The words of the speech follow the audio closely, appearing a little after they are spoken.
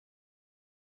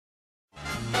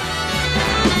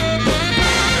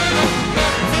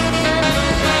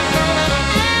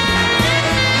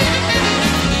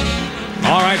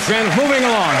friends, moving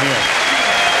along here.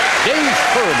 Dave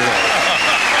Furbley.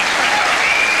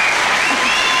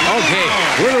 Okay,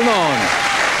 little known.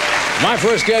 My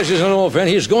first guest is an old friend.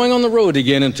 He's going on the road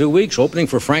again in 2 weeks, opening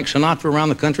for Frank Sinatra around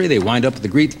the country. They wind up at the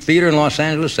Greek Theater in Los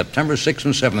Angeles, September 6th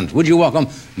and 7th. Would you welcome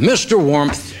Mr.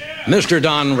 Warmth, Mr.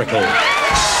 Don Rickles.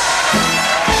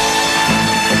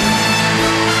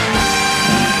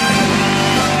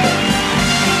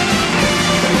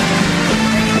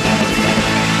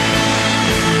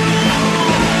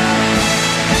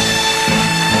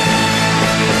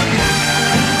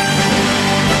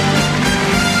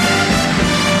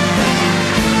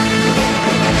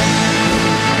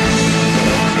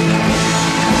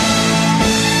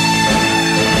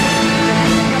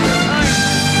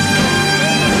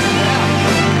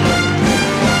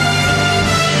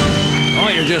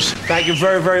 Thank you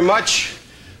very, very much.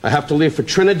 I have to leave for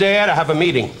Trinidad. I have a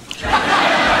meeting.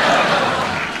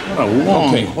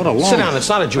 What a long... Sit down. It's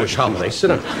not a Jewish holiday. Sit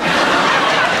down.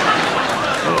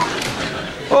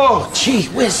 Oh, gee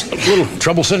whiz. A little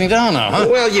trouble sitting down now, huh?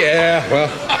 Well, yeah. Well,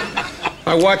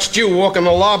 I watched you walk in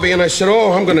the lobby, and I said,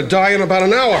 oh, I'm going to die in about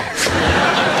an hour.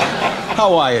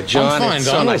 How are you, John? I'm fine, it's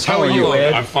Don. So nice. How are you,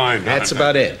 Ed? I'm fine. That's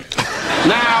about it.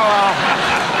 Now,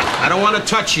 I don't want to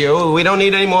touch you. We don't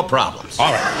need any more problems.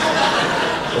 All right.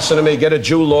 Listen to me. Get a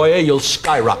Jew lawyer, you'll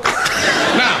skyrocket.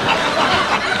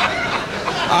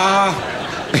 Now,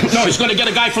 no, he's going to get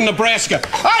a guy from Nebraska.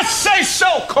 I say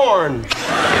so, Corn.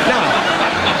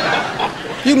 Now,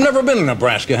 you've never been in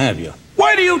Nebraska, have you?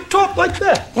 Why do you talk like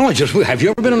that? Well, have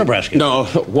you ever been in Nebraska? No,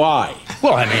 why?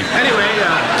 Well, I mean... Anyway,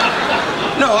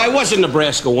 no, I was in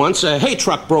Nebraska once. A hay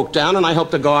truck broke down, and I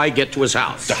helped a guy get to his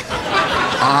house.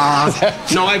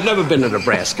 No, I've never been to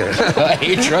Nebraska.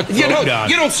 Hay truck broke down.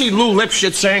 You don't see Lou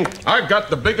Lipschitz saying, I've got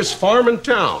the biggest farm in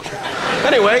town.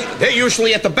 Anyway, they're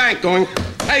usually at the bank going,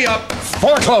 pay up.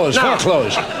 Foreclose,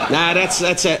 foreclose. Nah,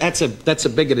 that's a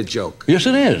bigoted joke. Yes,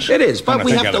 it is. It is, but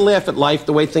we have to laugh at life,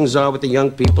 the way things are with the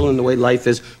young people and the way life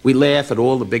is. We laugh at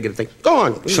all the bigoted things. Go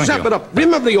on, zap it up.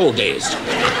 Remember the old days.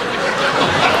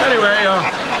 Anyway,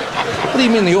 what do you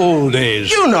mean the old days?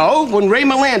 You know, when Ray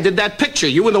Milland did that picture,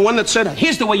 you were the one that said,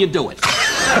 here's the way you do it.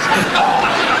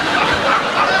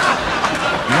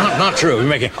 Not true. You're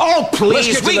making... Oh,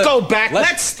 please, we go back.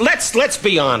 Let's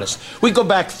be honest. We go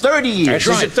back 30 years. That's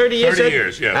right. Is it 30 years? 30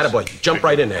 years, yes. Attaboy, jump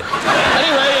right in there.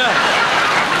 Anyway,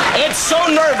 Ed's so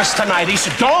nervous tonight. He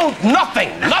said, nothing.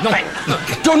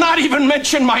 Do not even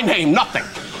mention my name, nothing.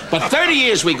 But 30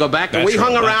 years we go back, and we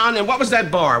hung around, and what was that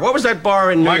bar? What was that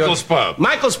bar in New York? Michael's Pub.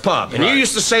 Michael's Pub. And you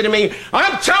used to say to me,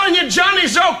 I'm telling you,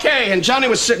 Johnny's okay. And Johnny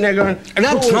was sitting there going, and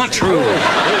that's not true.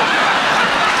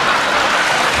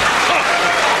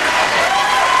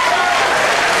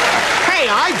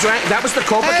 That was the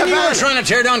Copacabana. And you were trying to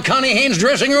tear down Connie Haynes'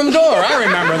 dressing room door. I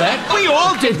remember that. We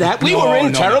all did that. We were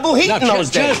in terrible heat in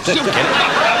those days.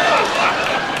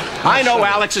 I know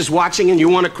Alex is watching, and you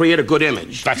want to create a good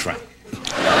image. That's right.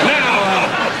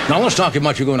 Now let's talk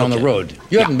about you going on the road.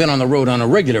 You haven't been on the road on a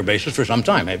regular basis for some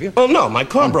time, have you? Well, no, my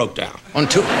car broke down. On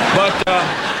two. But,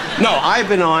 no, I've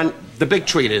been on. The big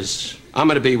treat is I'm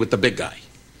going to be with the big guy.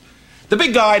 The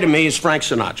big guy to me is Frank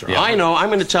Sinatra. Yeah. I know. I'm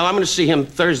going to see him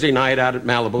Thursday night out at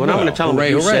Malibu, and I'm going to tell him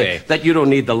that you don't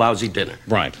need the lousy dinner.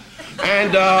 Right.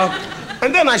 And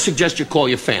then I suggest you call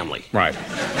your family. Right.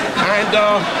 And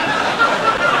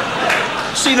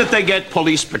see that they get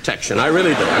police protection. I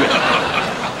really do.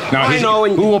 I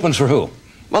mean, who opens for who?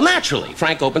 Well, naturally,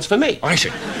 Frank opens for me. I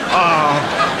see.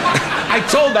 I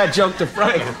told that joke to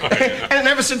Frank, and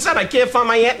ever since then I can't find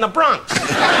my aunt in the Bronx. But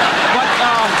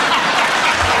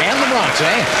and the Bronx,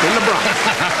 eh? In the Bronx.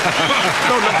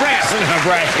 No, Nebraska.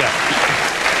 Nebraska.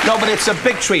 No, but it's a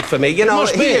big treat for me. You know,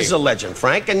 he is a legend,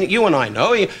 Frank, and you and I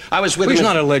know. I was with him. He's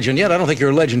not a legend yet. I don't think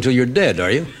you're a legend till you're dead, are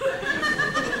you?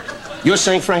 You're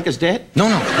saying Frank is dead? No.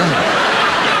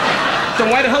 Then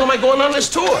why the hell am I going on this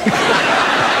tour?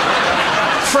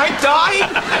 Frank died?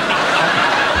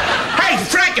 Hey,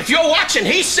 Frank, if you're watching,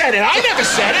 he said it. I never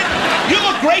said it. You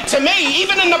look great to me.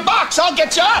 Even in the box, I'll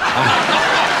get you up.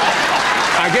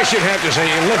 I guess you'd have to say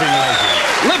a living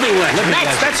legend. Living legend.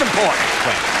 That's important.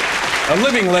 Right. A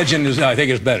living legend I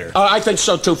think is better. I think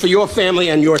so, too, for your family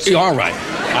and your team. All right.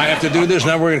 I have to do this,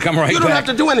 now we're going to come right back. You don't have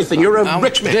to do anything. You're a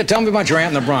rich man. Tell me about your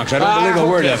aunt in the Bronx. I don't believe a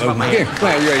word of it. Here.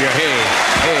 Well, hey.